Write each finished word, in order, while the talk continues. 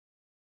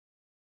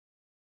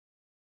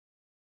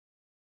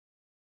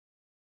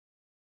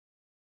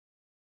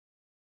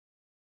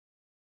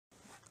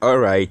All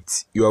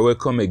right, you are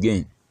welcome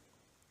again.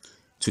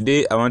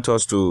 Today, I want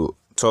us to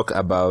talk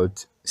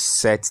about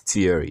set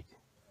theory.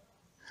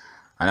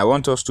 And I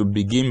want us to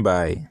begin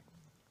by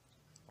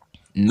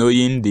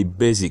knowing the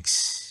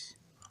basics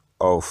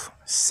of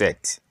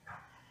set.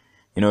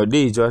 This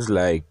is just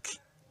like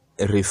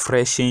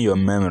refreshing your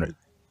memory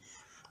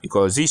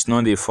because this is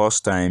not the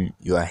first time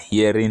you are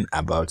hearing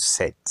about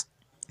set.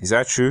 Is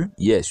that true?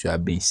 Yes, you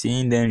have been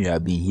seeing them, you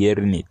have been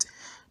hearing it.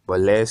 But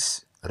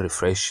let's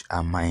refresh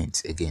our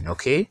minds again,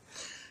 okay?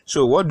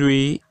 So what do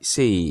we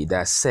say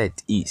that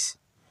set is?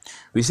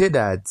 We say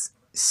that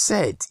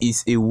set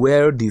is a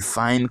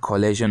well-defined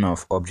collection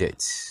of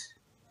objects.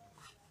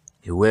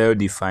 A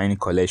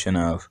well-defined collection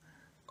of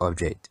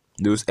objects.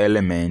 Those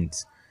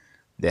elements,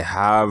 they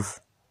have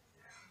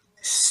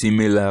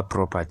similar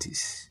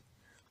properties.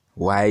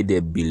 Why they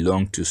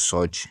belong to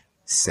such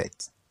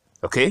set.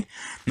 Okay?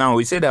 Now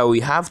we say that we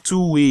have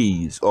two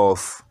ways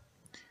of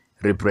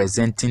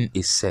representing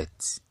a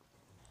set.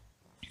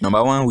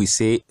 Number one, we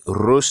say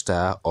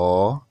roster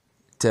or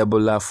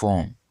tabular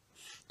form.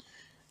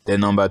 Then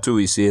number two,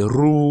 we say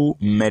rule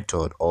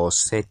method or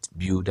set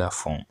builder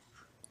form.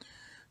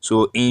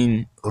 So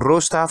in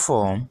roster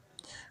form,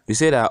 we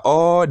say that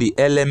all the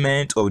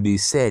elements of the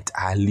set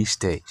are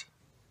listed.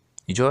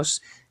 You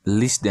just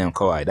list them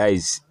correct. That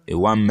is a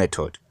one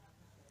method.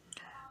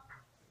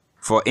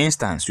 For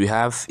instance, we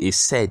have a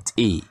set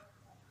A.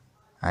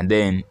 And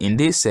then in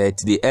this set,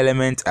 the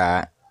elements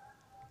are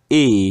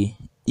A,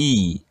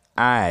 E,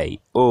 I,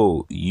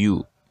 O,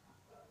 U.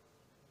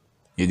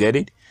 You get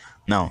it?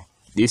 Now,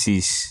 this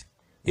is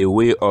a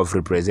way of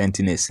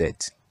representing a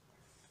set.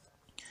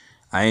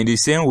 And in the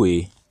same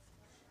way,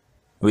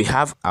 we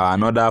have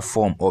another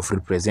form of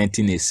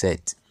representing a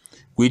set,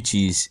 which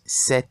is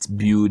set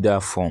builder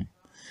form.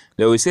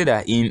 Then we say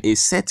that in a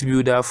set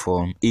builder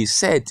form, a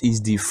set is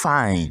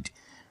defined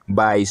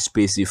by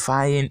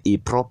specifying a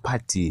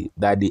property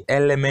that the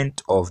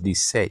element of the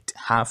set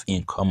have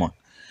in common.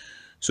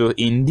 So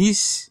in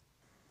this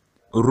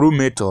rule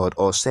method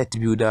or set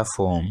builder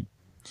form,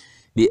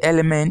 the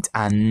elements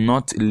are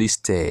not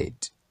listed,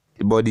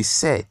 but the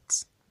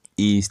set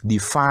is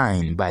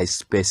defined by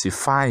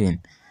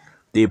specifying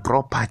the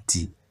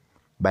property,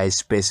 by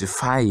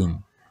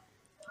specifying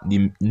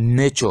the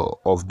nature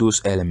of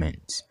those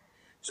elements.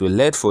 So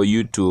let for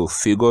you to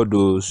figure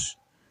those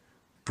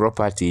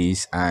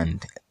properties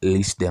and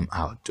list them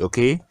out,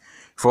 okay?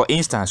 For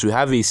instance, we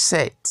have a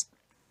set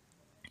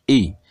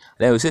A.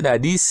 Then we say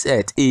that this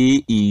set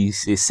A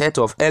is a set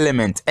of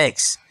elements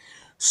X,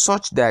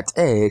 such that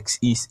X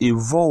is a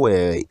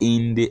vowel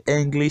in the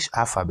English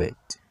alphabet.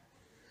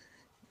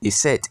 A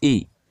set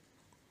A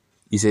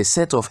is a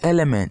set of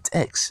elements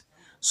X,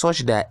 such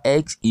that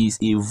X is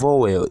a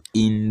vowel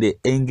in the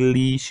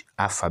English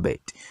alphabet.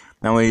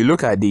 Now, when you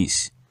look at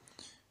this,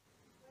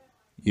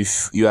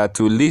 if you are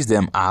to list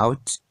them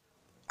out,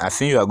 I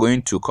think you are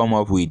going to come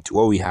up with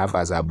what we have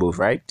as above,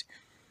 right?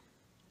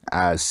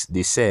 As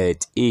the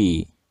set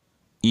A,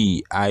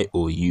 E, I,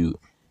 O, U.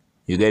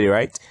 You get it,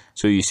 right?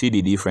 So you see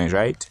the difference,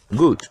 right?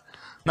 Good.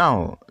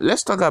 Now,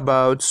 let's talk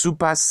about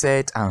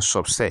superset and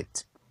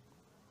subset.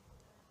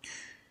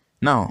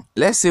 Now,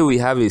 let's say we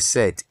have a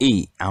set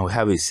A and we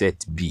have a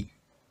set B.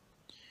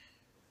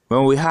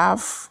 When we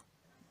have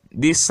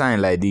this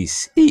sign like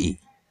this, A,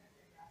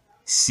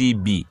 C,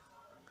 B,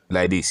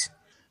 like this,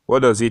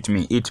 what does it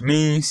mean? It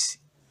means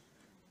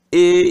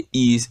A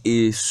is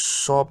a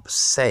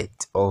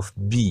subset of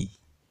B.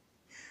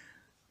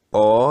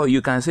 Or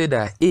you can say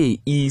that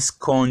A is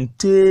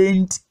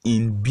contained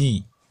in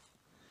B.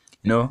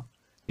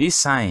 This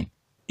sign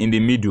in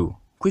the middle,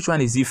 which one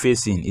is it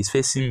facing? It's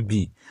facing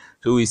B.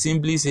 So we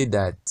simply say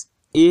that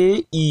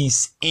A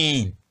is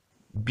in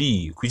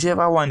B,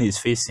 whichever one is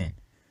facing.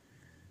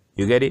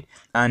 You get it?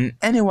 And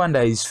anyone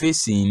that is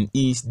facing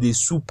is the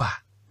super.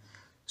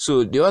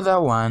 So the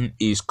other one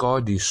is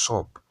called the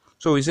sub.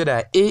 So we say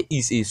that A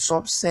is a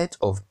subset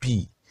of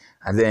B.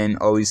 And then,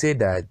 or we say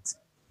that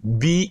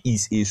B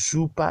is a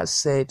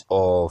superset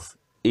of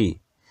A.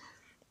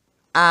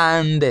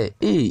 And A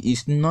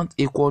is not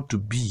equal to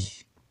B.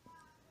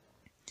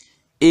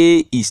 A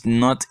is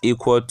not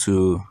equal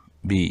to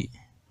B.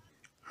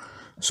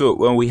 So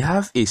when we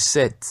have a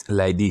set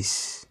like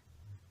this,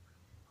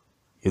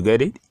 you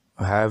get it?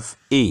 We have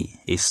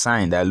a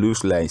sign that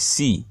looks like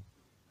C,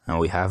 and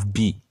we have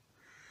B.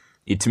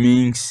 It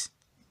means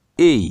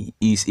A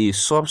is a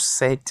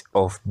subset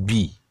of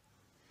B.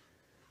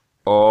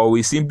 Or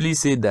we simply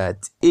say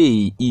that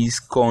A is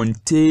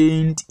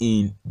contained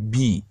in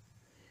B.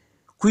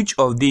 Which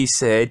of these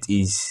set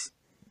is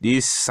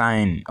this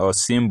sign or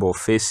symbol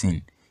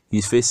facing?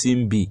 Is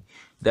facing B.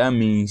 That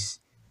means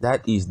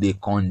that is the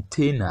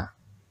container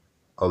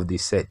of the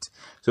set.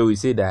 So we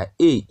say that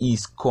A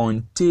is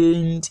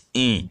contained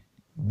in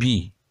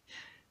B.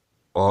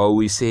 Or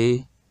we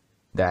say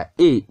that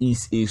A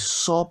is a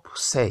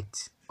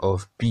subset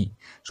of B.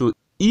 So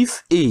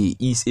if A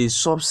is a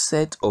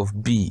subset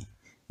of B,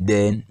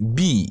 then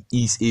B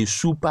is a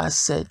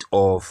superset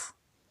of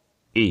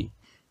A.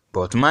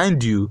 But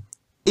mind you,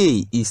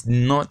 A is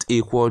not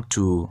equal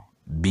to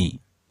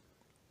B.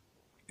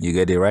 You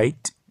get it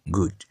right?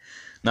 Good.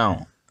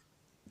 Now,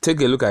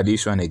 take a look at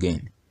this one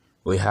again.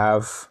 We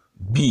have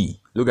B.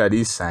 Look at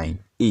this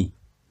sign, A.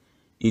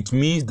 It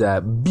means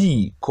that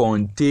B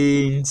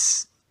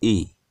contains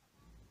A.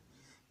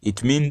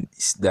 It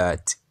means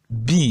that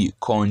B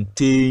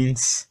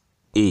contains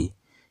A.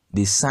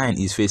 The sign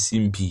is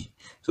facing B.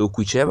 So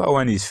whichever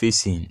one is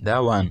facing, that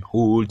one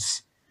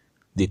holds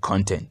the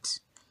content.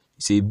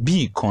 Say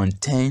B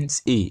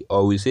contains A,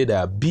 or we say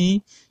that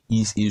B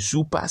is a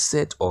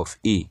superset of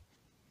A.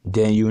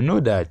 Then you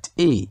know that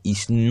A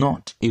is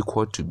not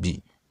equal to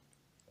B.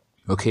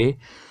 Okay?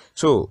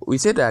 So we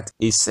say that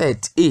a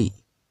set A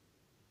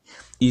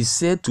is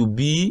said to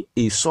be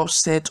a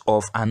subset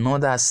of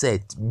another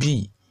set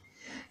B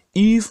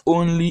if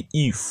only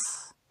if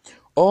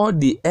all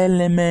the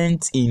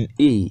elements in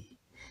A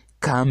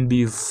can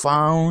be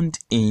found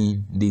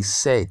in the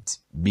set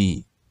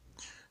B.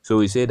 So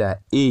we say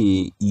that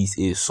A is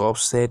a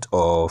subset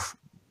of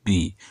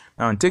B.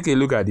 Now take a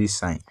look at this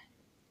sign.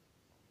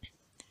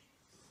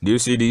 Do you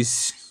see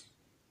this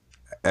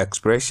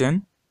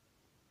expression?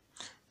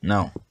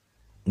 Now,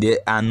 they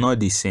are not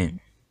the same.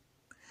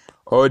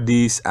 All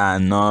these are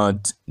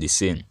not the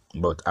same,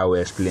 but I will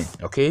explain.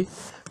 Okay?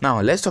 Now,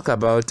 let's talk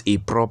about a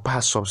proper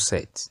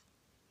subset.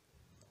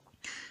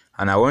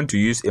 And I want to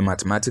use a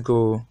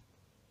mathematical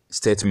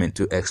statement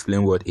to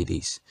explain what it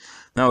is.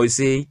 Now, we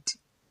say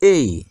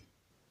A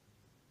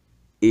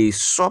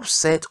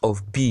subset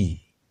of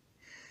B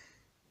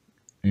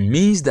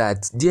means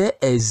that there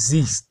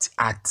exists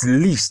at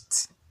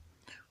least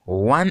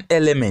one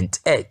element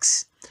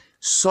X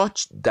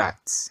such that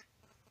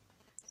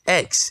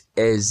X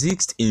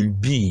exists in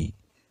B,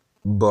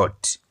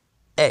 but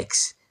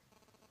X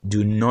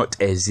do not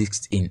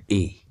exist in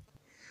A.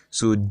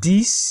 So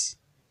this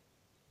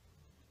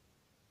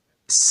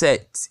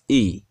set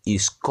A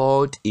is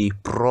called a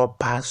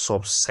proper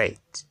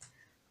subset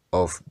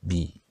of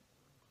B.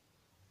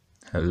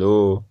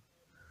 Hello?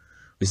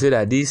 We say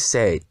that this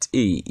set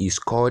A is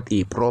called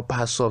a proper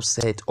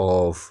subset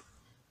of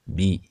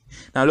B.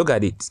 Now look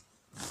at it.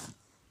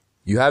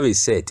 You have a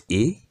set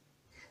A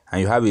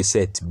and you have a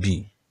set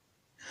B.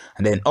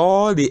 And then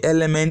all the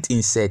elements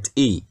in set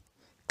A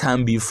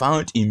can be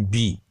found in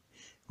B.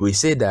 We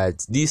say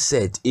that this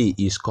set A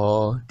is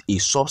called a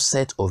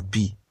subset of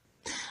B.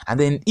 And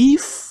then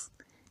if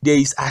there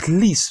is at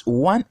least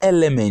one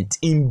element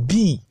in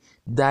B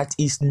that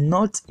is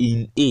not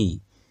in A,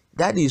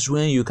 that is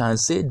when you can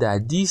say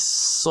that this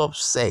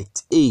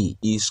subset A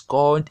is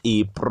called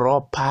a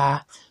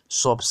proper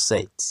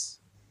subset.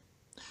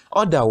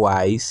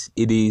 Otherwise,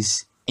 it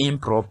is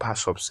improper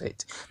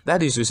subset.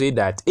 That is to say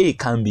that A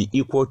can be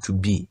equal to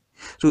B.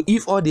 So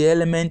if all the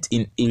elements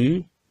in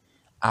A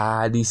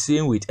are the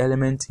same with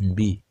elements in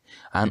B,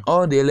 and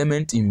all the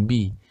elements in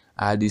B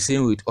are the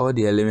same with all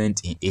the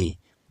elements in A,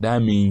 that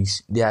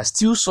means they are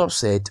still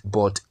subset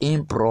but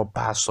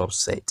improper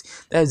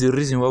subset. That is the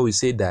reason why we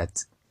say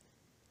that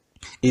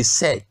a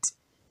set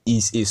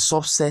is a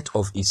subset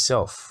of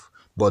itself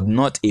but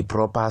not a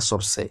proper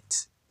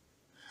subset.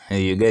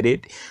 You get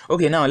it?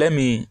 Okay, now let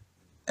me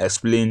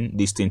explain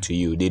this thing to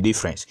you, the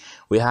difference.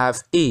 We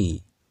have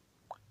A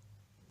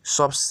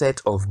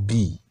subset of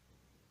B.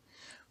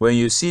 When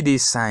you see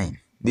this sign,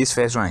 this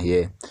first one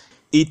here,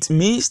 it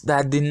means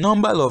that the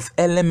number of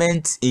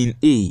elements in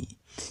A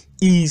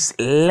is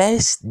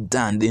less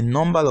than the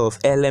number of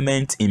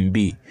elements in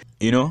B.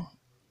 You know,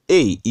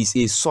 A is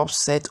a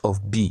subset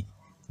of B.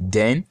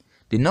 Then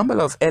the number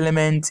of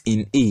elements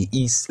in A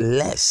is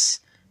less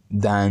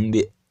than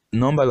the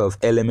number of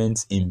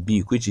elements in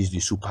B, which is the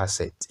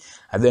superset.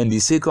 And then the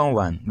second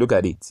one, look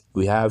at it.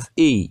 We have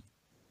A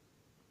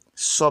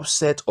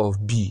subset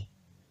of B,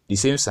 the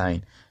same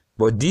sign,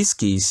 but this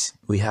case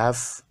we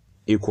have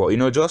equal. You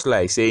know, just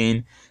like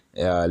saying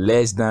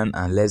less than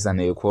and less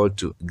than or equal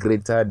to,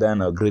 greater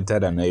than or greater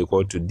than or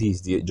equal to,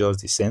 this,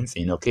 just the same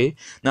thing. Okay,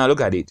 now look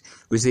at it.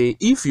 We say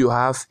if you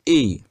have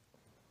A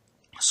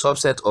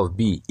subset of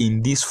B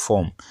in this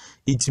form,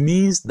 it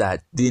means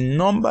that the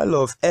number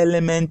of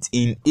elements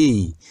in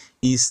A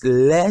is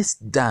less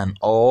than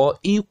or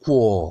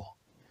equal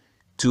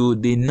to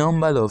the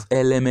number of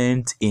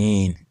elements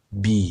in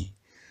B.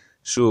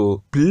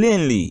 So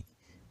plainly,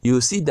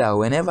 you see that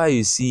whenever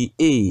you see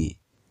A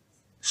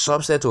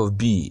subset of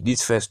B,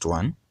 this first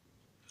one,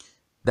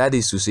 that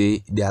is to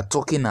say they are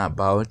talking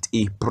about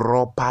a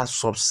proper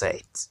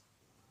subset.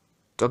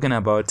 Talking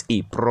about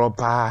a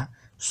proper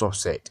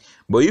subset.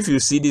 But if you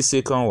see the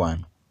second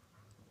one,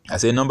 I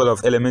say number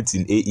of elements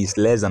in A is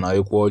less than or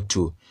equal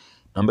to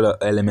number of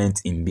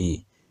elements in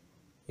B.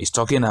 It's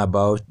talking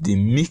about the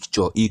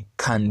mixture. It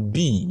can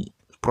be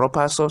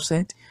proper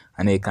subset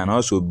and it can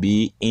also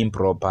be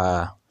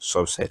improper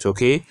subset.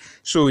 Okay,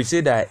 so we say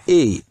that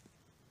A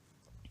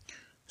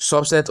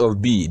subset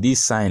of B,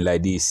 this sign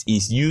like this,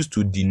 is used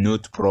to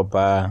denote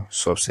proper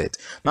subset.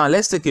 Now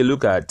let's take a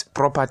look at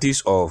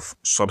properties of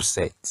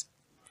subset.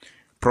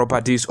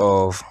 Properties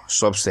of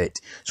subset.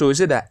 So we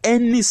say that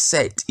any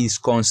set is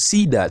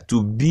considered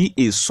to be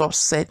a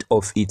subset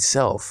of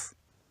itself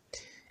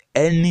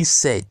any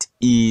set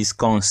is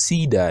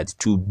considered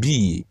to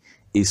be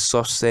a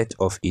subset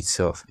of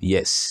itself.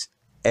 Yes,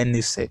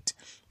 any set.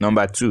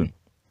 Number 2,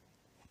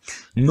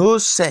 no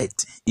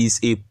set is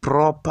a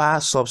proper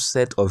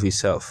subset of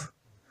itself,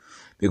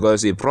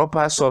 because a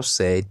proper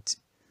subset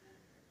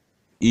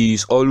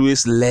is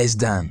always less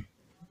than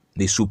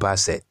the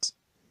superset.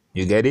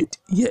 You get it?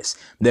 Yes.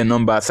 Then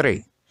number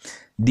 3,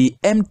 the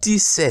empty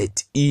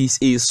set is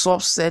a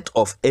subset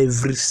of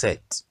every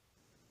set.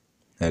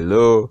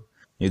 Hello?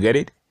 You get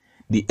it?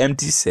 The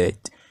empty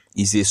set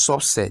is a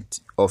subset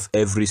of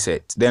every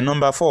set. Then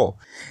number 4,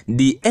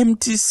 the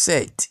empty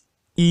set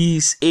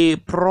is a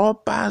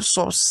proper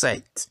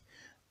subset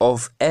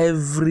of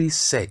every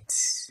set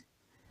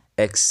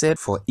except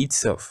for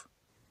itself.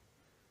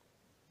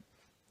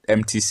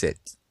 Empty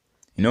set.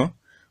 You know,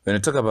 when I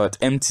talk about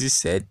empty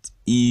set,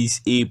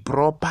 is a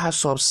proper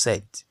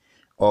subset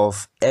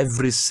of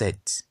every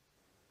set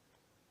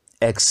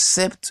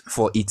except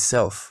for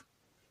itself.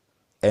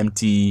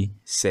 Empty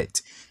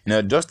set. You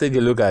know, just take a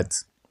look at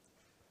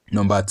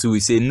number 2. We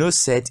say no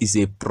set is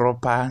a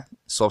proper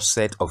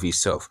subset of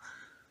itself.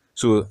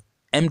 So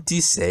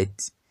empty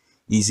set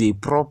is a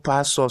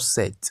proper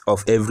subset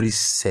of every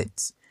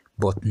set,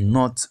 but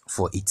not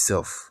for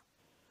itself.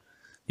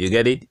 You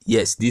get it?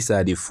 Yes, these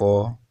are the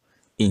 4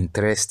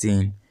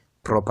 interesting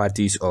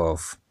properties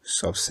of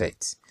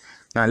subsets.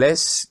 Now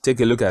let's take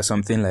a look at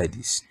something like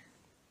this.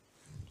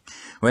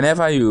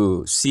 Whenever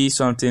you see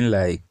something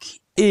like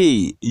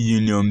A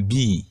union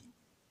B,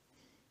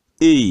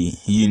 A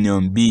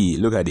union B,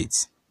 look at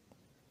it.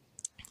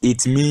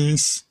 It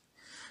means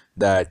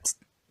that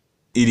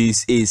it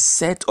is a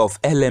set of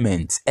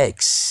elements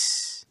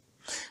X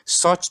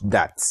such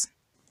that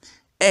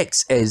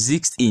X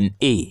exists in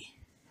A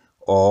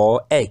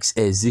or X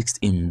exists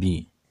in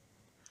B.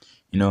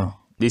 You know,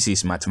 this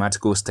is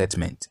mathematical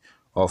statement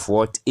of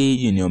what A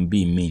union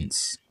B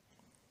means.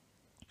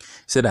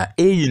 So that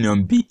A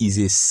union B is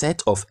a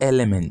set of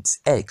elements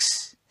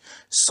X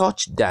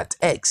such that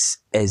X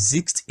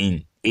exists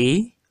in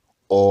A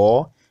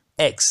or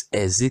X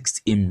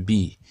exists in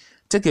B.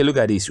 Take a look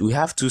at this. We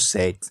have 2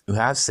 sets. We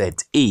have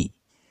set A.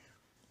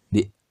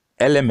 The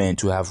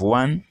element we have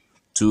 1,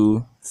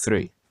 2,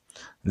 3.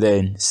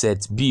 Then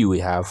set B we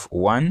have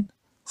 1,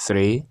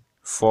 3,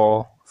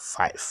 4,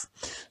 5.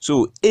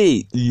 So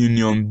A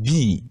union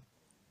B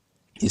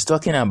is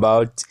talking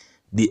about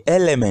the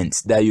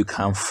elements that you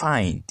can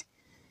find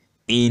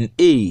in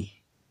A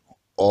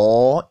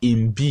or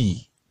in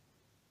B.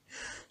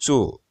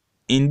 So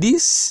in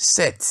this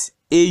set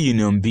A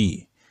union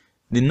B,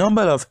 the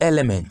number of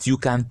elements, you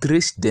can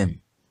trace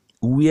them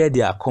where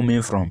they are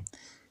coming from,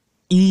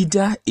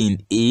 either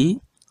in A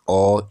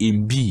or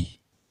in B.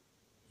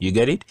 You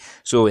get it?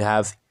 So we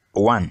have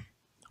 1.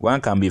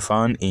 1 can be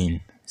found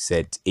in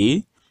set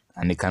A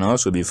and it can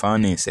also be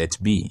found in set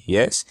B.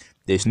 Yes,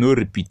 there's no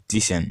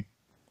repetition.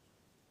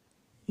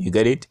 You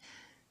get it?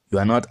 You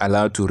are not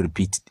allowed to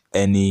repeat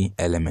any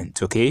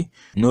element, okay?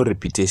 No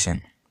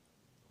repetition.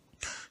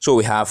 So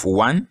we have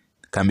 1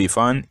 can be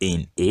found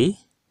in A.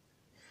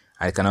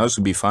 It can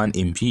also be found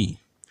in B.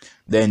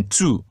 Then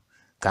 2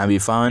 can be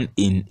found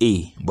in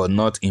A but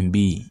not in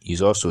B.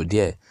 Is also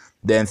there.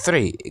 Then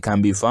 3 it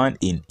can be found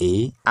in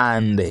A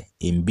and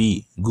in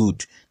B.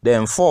 Good.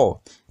 Then 4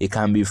 it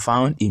can be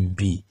found in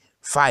B.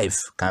 5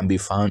 can be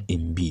found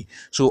in B.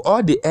 So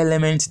all the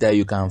elements that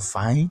you can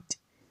find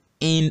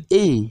in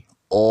A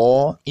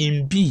or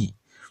in B,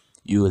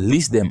 you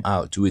list them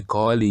out. We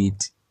call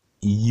it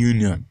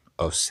union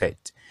of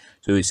set.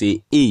 So we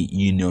say A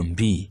union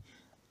B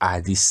are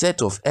the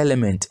set of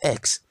element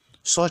X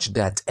such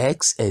that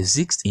X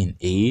exists in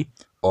A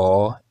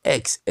or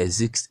X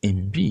exists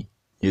in B.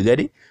 You get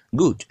it?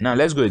 Good. Now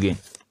let's go again.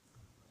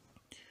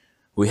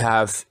 We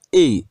have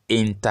A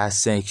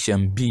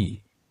intersection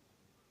B.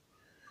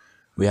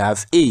 We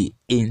have A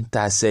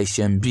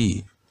intersection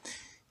B.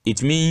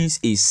 It means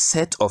a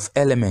set of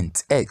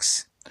elements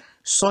X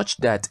such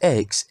that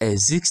X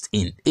exists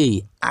in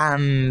A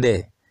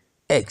and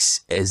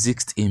X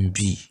exists in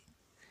B.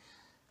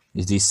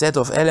 Is the set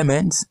of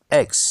elements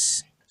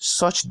X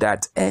such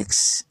that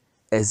X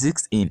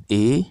exists in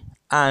A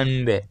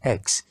and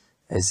X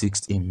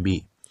exists in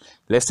B.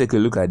 Let's take a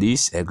look at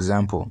this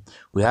example.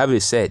 We have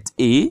a set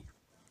A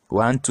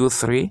 1, 2,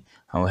 3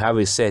 and we have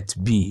a set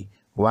B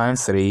 1,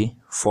 3,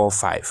 4,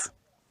 5.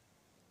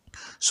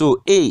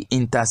 So A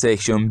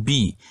intersection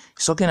B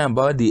is talking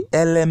about the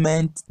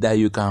element that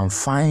you can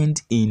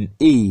find in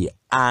A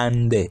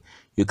and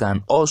you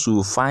can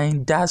also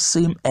find that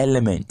same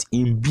element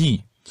in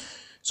B.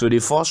 So the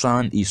first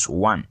one is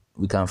 1.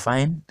 We can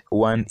find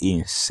 1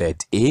 in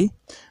set A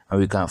and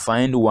we can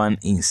find 1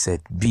 in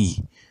set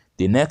B.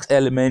 The next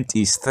element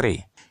is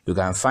 3. You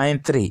can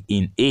find 3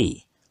 in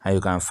A and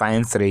you can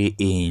find 3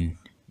 in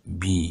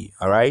B.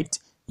 Alright?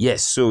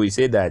 Yes, so we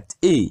say that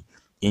A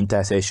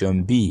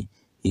intersection B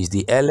is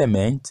the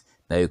element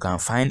that you can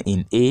find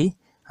in A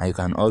and you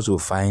can also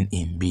find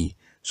in B.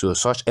 So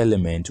such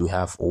element we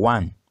have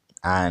 1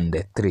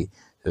 and 3.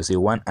 So say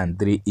 1 and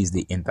 3 is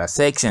the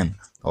intersection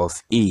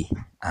of A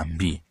and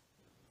B.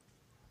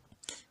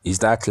 Is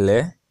that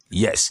clear?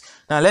 Yes.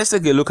 Now let's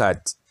take a look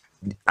at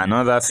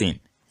another thing.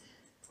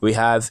 We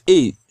have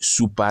A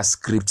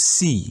superscript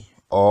C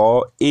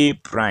or A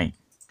prime.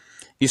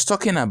 It's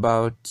talking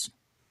about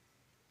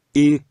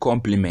A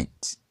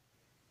complement.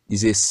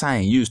 It's a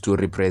sign used to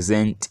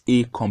represent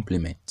A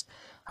complement.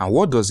 And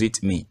what does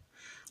it mean?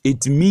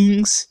 It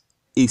means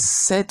a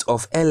set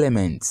of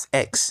elements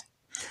X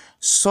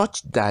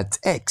such that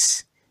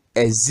X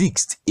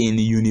exists in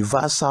a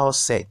universal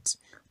set,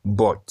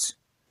 but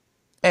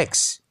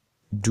X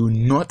do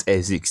not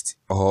exist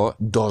or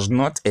does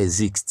not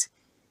exist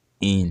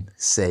in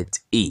set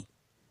A.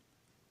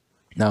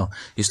 Now,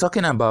 it's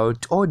talking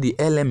about all the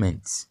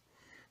elements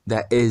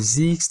that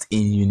exist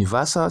in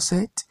universal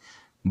set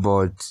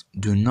but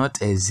do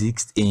not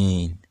exist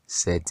in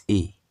set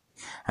A.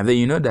 And then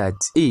you know that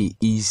A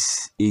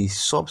is a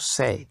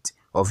subset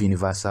of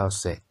universal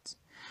set.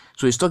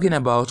 So it's talking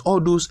about all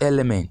those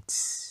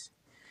elements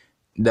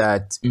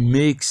that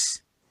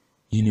makes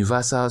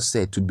universal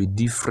set to be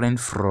different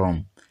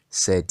from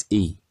set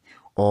A.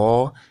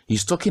 Or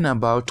he's talking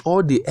about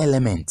all the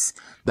elements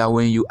that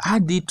when you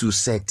add it to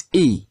set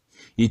A,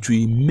 it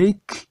will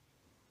make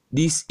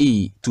this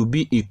A to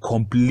be a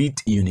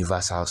complete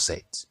universal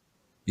set.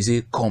 You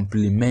say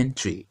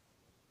complementary.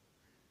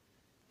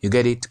 You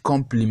get it?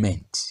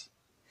 Complement.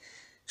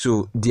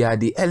 So they are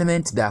the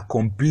elements that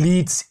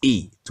completes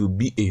A to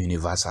be a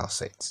universal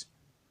set.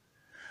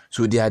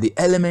 So they are the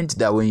elements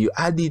that when you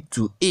add it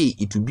to A,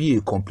 it will be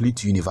a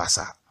complete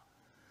universal.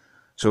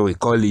 So we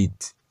call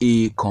it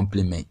A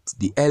complement.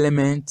 The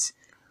element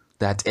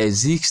that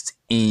exists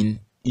in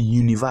a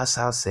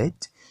universal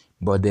set,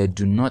 but they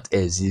do not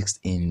exist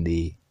in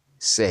the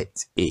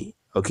set A.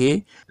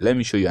 Okay? Let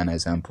me show you an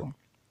example.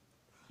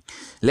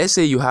 Let's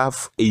say you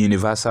have a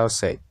universal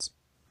set,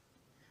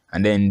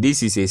 and then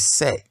this is a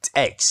set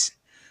X,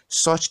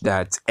 such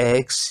that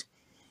X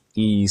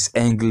is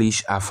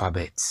English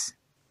alphabet.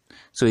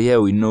 So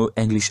here we know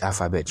English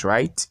alphabet,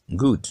 right?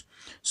 Good.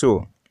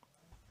 So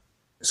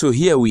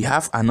here we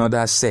have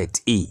another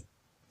set A,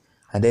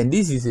 and then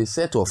this is a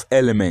set of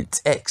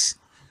elements X,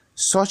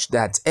 such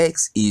that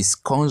X is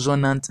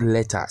consonant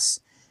letters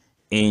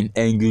in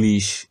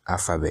English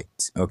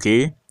alphabet.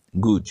 Okay,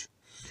 good.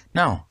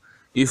 Now,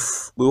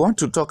 if we want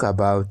to talk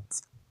about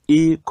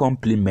A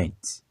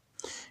complement,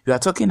 we are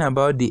talking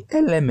about the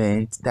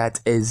elements that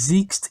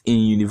exist in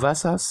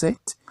universal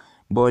set,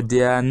 but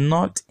they are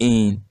not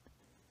in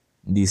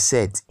the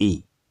set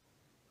A.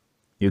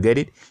 You get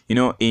it? You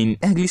know, in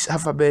English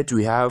alphabet,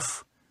 we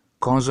have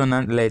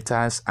consonant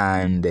letters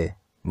and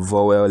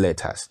vowel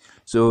letters.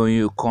 So when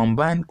you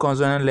combine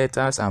consonant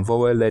letters and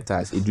vowel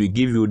letters, it will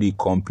give you the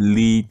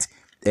complete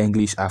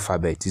English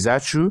alphabet. Is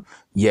that true?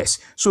 Yes.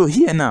 So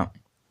here now,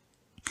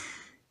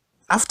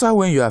 after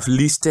when you have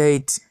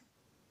listed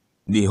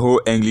the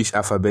whole English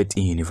alphabet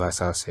in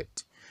universal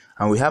set,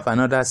 and we have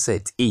another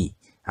set A,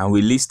 and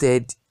we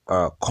listed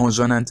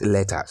consonant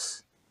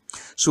letters.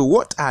 So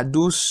what are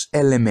those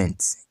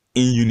elements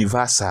in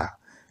universal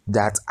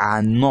that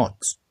are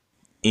not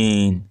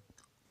in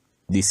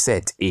the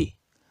set A?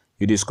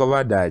 You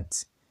discover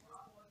that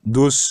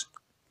those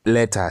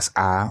letters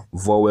are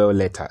vowel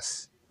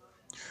letters.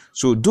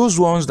 So those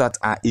ones that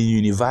are in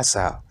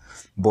universal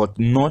but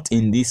not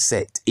in this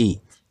set A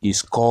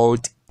is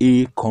called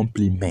A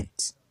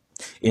complement.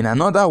 In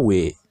another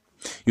way,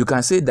 you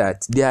can say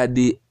that they are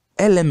the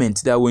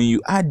elements that when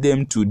you add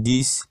them to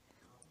this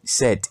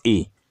set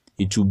A,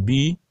 it will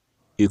be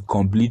a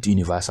complete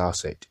universal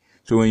set.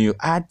 So when you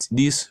add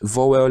these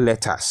vowel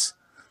letters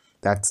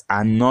that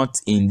are not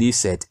in this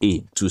set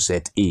A to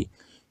set A,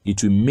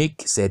 it will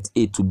make set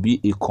A to be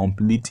a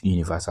complete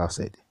universal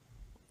set.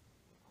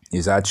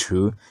 Is that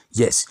true?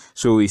 Yes.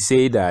 So we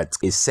say that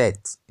a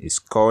set is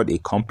called a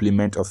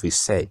complement of a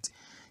set.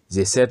 It's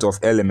a set of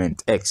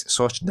element X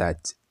such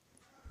that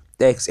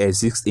X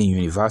exists in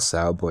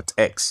universal, but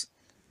X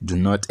do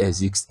not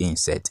exist in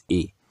set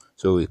A.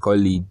 So we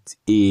call it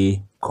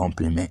A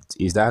complement.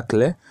 Is that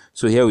clear?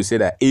 So here we say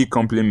that A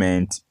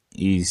complement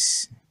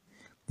is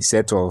the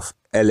set of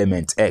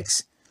element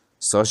X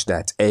such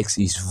that X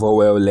is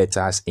vowel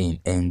letters in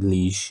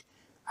English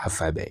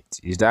alphabet.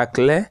 Is that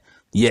clear?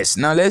 Yes.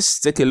 Now let's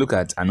take a look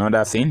at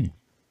another thing.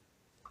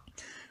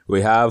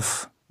 We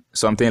have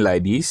something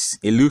like this.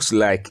 It looks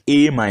like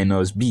A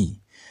minus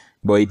B,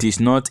 but it is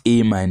not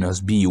A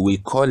minus B. We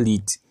call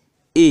it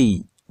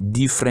A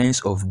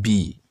difference of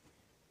B.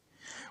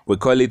 We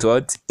call it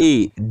what?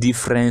 A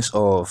difference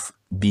of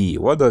B.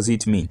 What does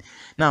it mean?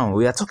 Now,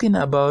 we are talking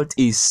about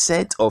a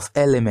set of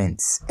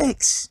elements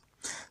X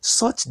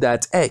such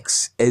that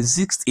X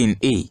exists in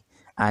A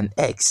and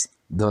X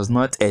does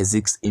not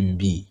exist in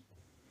B.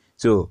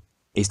 So,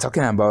 it's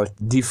talking about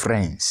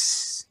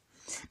difference.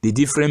 The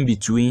difference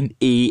between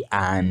A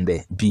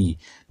and B.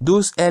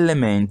 Those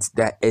elements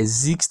that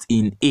exist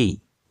in A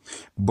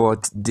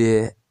but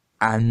they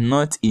are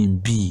not in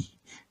B,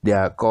 they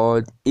are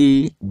called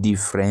A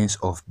difference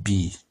of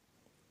B.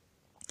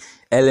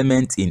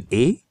 Element in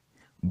A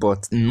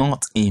but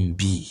not in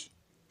B.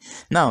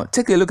 Now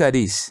take a look at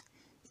this.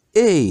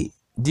 A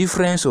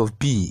difference of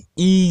B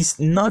is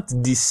not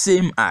the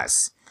same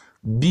as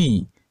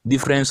B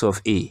difference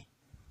of A.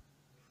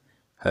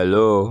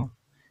 Hello?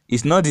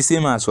 It's not the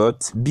same as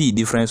what? B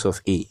difference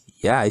of A.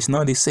 Yeah, it's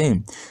not the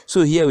same.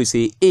 So here we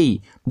say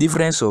A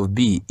difference of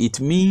B. It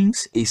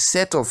means a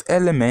set of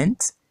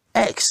elements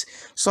X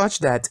such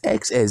that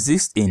X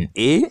exists in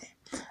A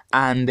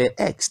and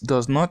the X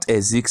does not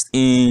exist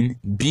in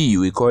B.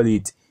 We call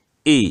it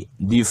A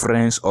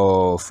difference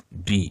of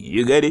B.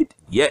 You get it?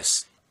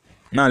 Yes.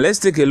 Now let's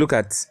take a look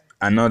at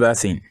another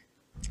thing.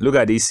 Look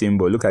at this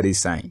symbol. Look at this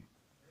sign.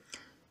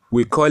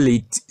 We call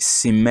it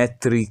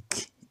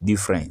symmetric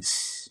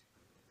difference.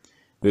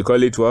 We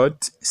call it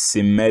what?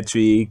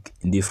 Symmetric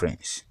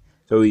difference.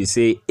 So we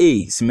say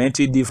A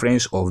symmetric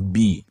difference of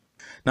B.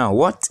 Now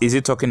what is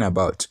it talking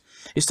about?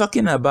 It's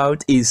talking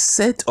about a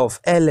set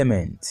of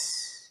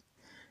elements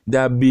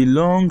that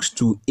belongs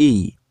to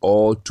A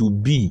or to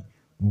B,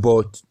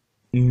 but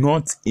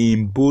not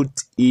in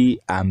both A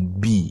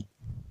and B.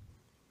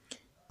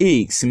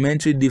 A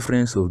symmetric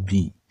difference of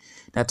B.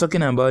 They're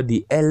talking about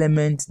the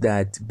element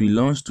that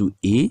belongs to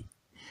A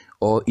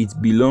or it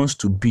belongs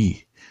to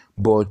B,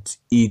 but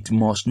it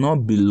must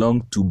not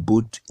belong to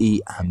both A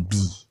and B.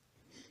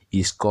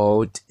 It's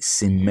called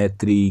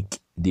symmetric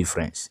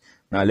difference.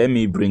 Now let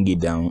me bring it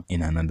down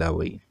in another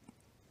way.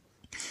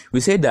 We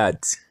say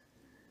that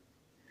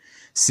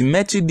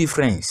symmetric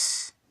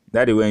difference,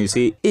 that is when you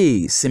say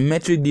A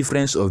symmetric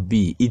difference of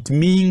B, it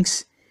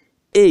means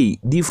A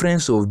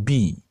difference of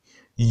B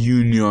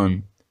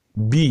union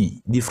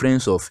B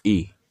difference of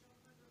A.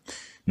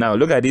 Now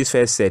look at this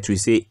first set. We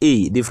say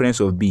A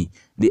difference of B,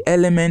 the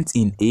element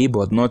in A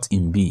but not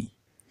in B,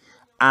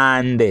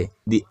 and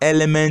the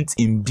element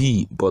in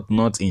B but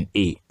not in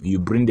A. You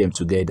bring them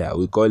together.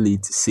 We call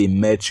it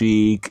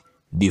symmetric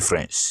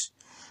difference.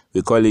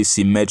 We call it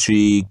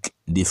symmetric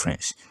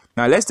difference.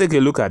 Now let's take a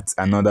look at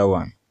another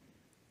one.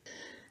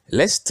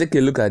 Let's take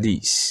a look at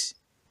this.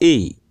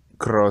 A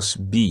cross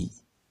B,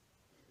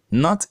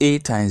 not A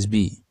times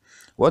B.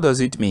 What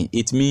does it mean?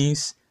 It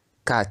means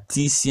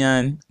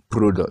Cartesian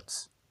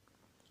product.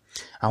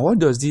 And what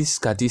does this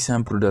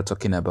Cartesian product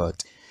talking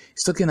about?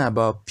 It's talking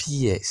about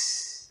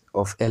pairs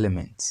of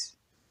elements.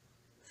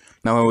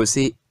 Now when we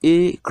say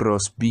A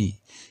cross B,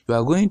 you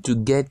are going to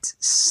get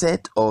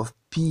set of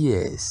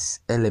pairs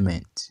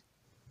element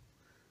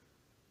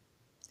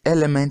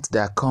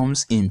that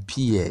comes in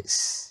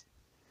pairs,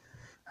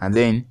 and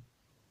then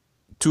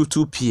two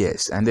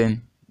pairs, and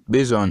then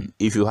based on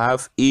if you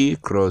have A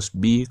cross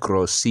B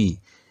cross C,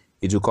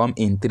 it will come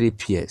in 3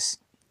 pairs.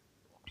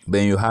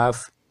 Then you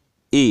have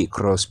A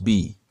cross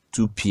B,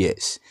 2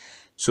 pairs.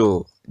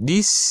 So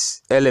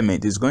this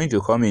element is going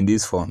to come in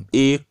this form,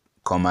 A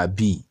comma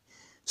B,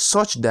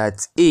 such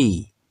that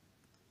A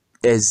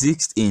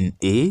exists in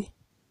A,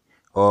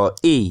 or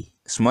A,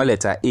 small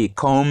letter A,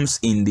 comes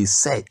in the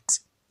set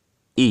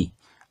A,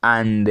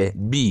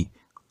 and B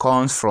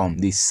comes from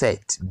the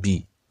set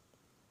B.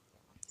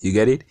 You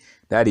get it?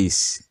 That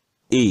is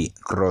A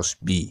cross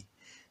B.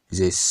 It's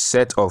a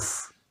set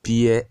of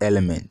pair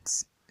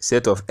elements,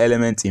 set of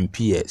elements in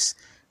pairs,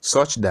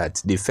 such that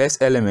the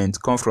first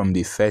element comes from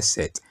the first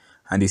set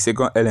and the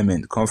second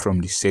element comes from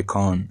the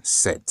second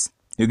set.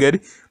 You get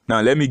it?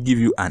 Now let me give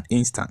you an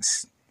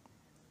instance.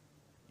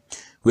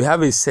 We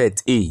have a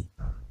set A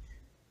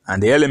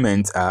and the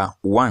elements are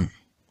 1,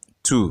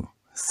 2,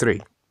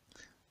 3,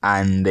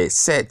 and the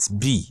set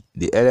B,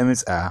 the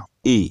elements are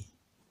A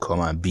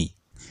comma B.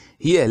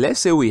 Here let's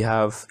say we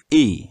have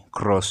A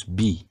cross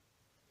B.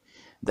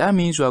 That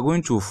means we are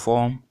going to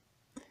form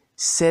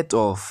set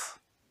of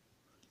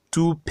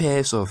 2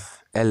 pairs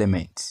of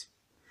elements,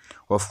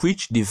 of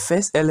which the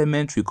first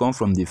element will come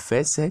from the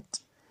first set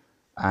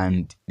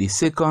and the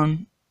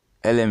second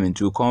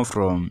element will come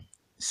from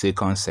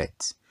second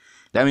set.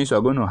 That means we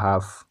are going to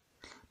have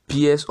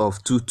pairs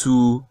of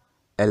 2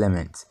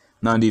 elements.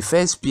 Now the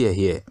first pair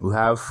here, we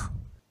have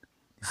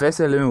the first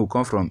element will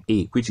come from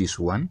A, which is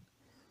 1.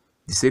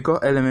 The second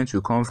element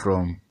will come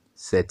from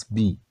set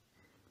B,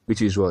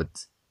 which is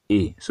what?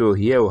 A. So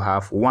here we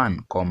have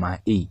 1 comma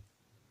A.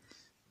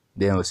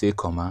 Then we'll say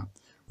comma.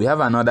 We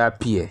have another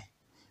pair.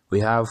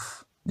 We have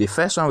the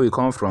first one will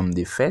come from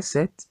the first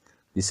set.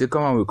 The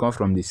second one will come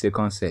from the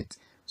second set.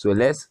 So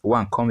let's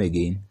 1 come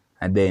again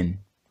and then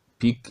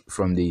pick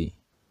from the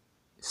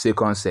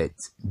second set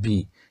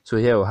B. So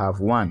here we'll have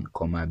 1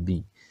 comma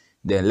B.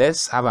 Then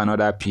let's have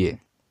another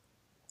pair.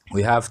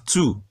 We have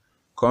 2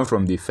 come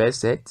from the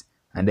first set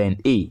and then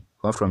A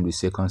come from the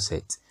second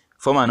set.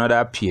 Form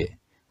another pair.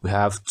 We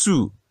have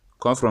 2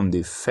 come from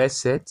the first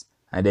set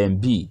and then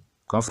B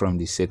come from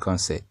the second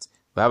set.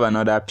 We have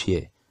another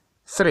pair.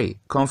 3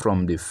 come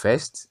from the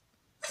first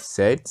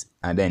set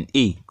and then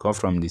A come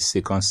from the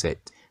second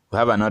set. We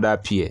have another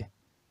pair.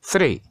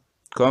 3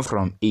 come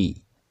from A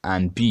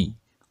and B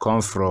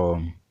come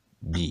from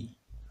B.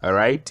 All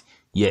right?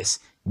 Yes,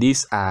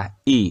 these are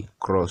A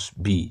cross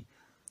B,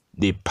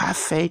 the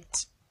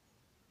perfect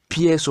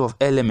pairs of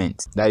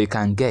elements that you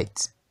can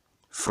get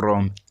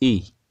from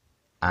A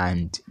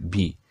and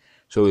B.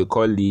 So we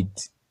call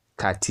it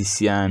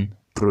Cartesian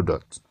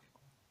product.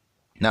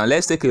 Now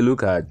let's take a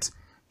look at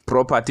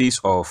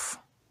properties of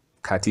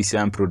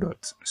Cartesian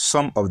products.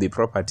 Some of the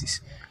properties.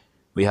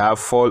 We have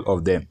 4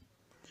 of them.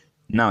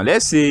 Now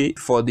let's say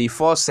for the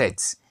 4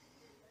 sets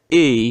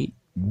A,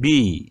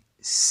 B,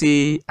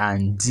 C,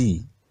 and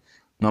D.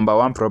 Number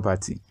 1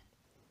 property.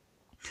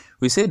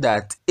 We say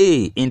that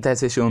A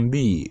intersection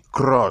B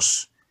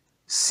cross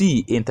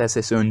C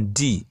intersection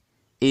D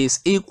is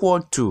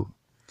equal to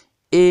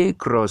A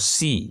cross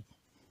C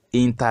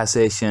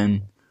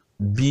intersection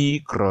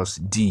B cross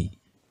D.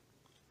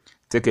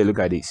 Take a look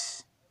at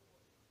this.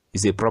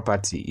 It's a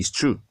property. It's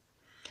true.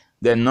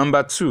 Then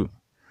number 2,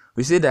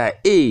 we say that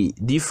A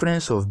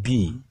difference of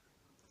B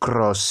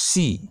cross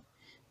C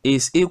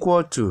is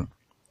equal to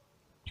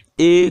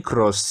A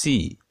cross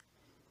C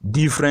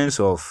difference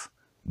of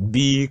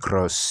B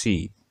cross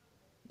C.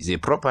 Is a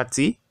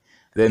property.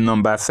 Then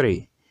number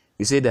 3,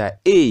 we say that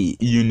A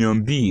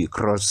union B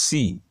cross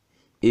C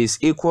is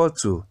equal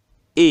to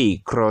A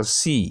cross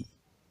C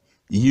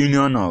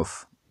union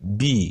of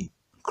B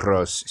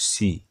cross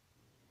C.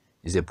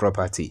 Is a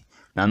property.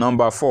 Now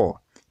number 4,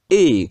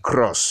 A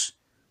cross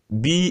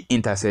B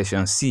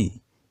intersection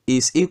C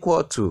is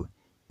equal to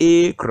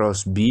A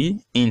cross B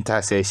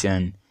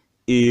intersection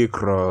A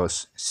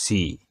cross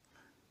C.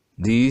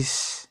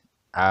 These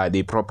are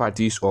the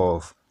properties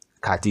of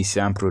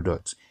Cartesian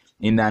products.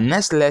 In the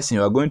next lesson,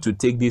 you are going to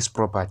take these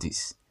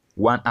properties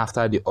one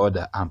after the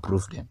other and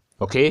prove them.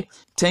 Okay?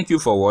 Thank you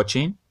for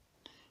watching.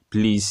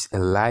 Please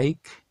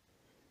like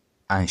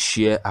and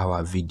share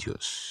our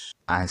videos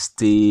and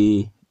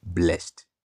stay blessed.